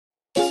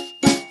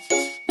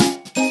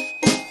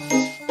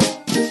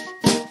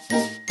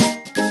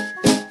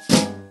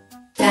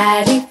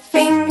Daddy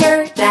finger,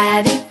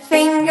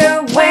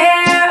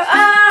 where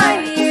are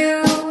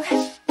you?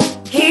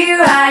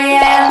 Here I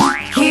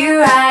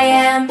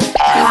am,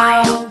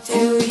 how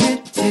do you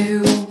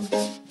do?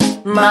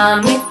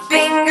 Mommy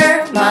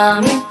finger,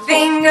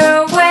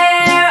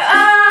 where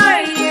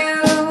are you?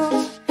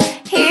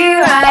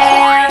 Here I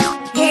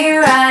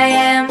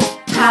am,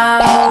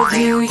 how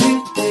do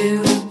you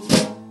do?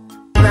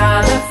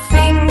 Brother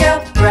finger,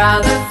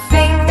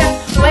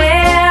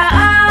 where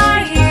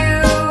are you?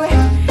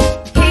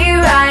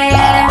 Here I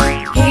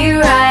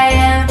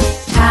am,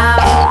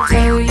 how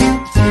do you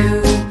do?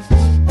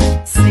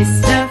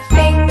 Sister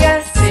finger,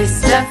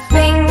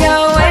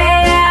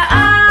 where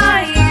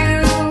are you?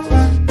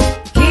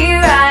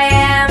 Here I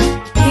am,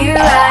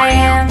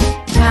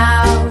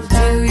 how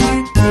do you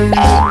do?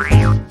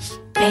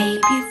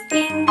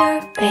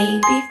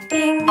 Baby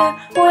finger,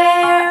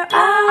 where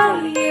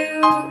are you?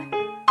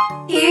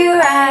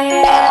 Here I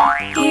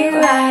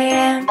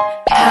am,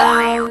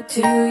 how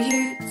do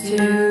you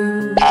do?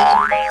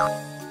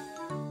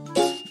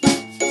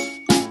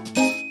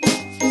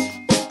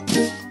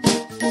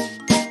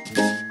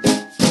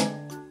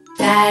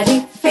 Daddy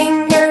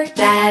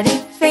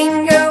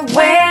finger,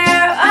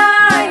 where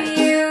are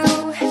you?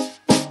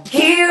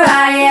 Here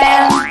I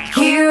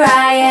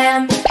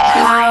am,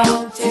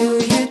 how do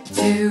you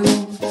do?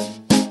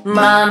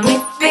 Mommy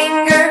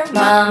finger,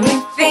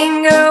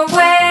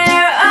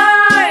 where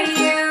are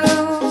you?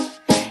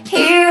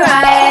 Here I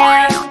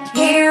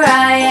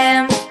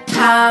am,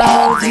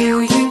 how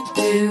do you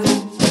do?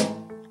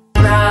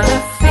 Brother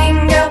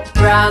finger,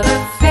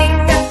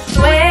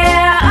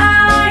 where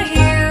are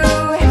you?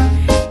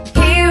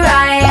 Here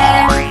I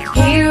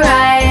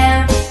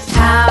am,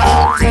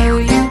 how do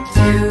you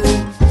do?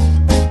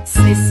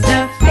 Sister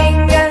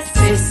finger,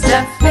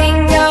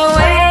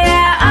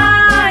 where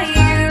are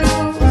you?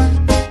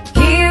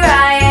 Here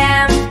I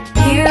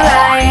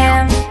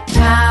am,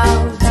 how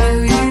do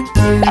you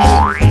do?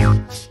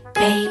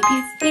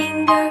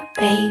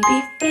 Baby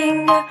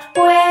finger,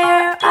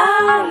 where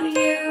are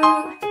you?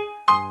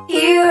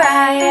 Here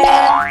I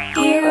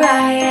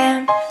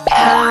am,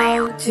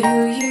 how do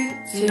you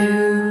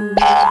do?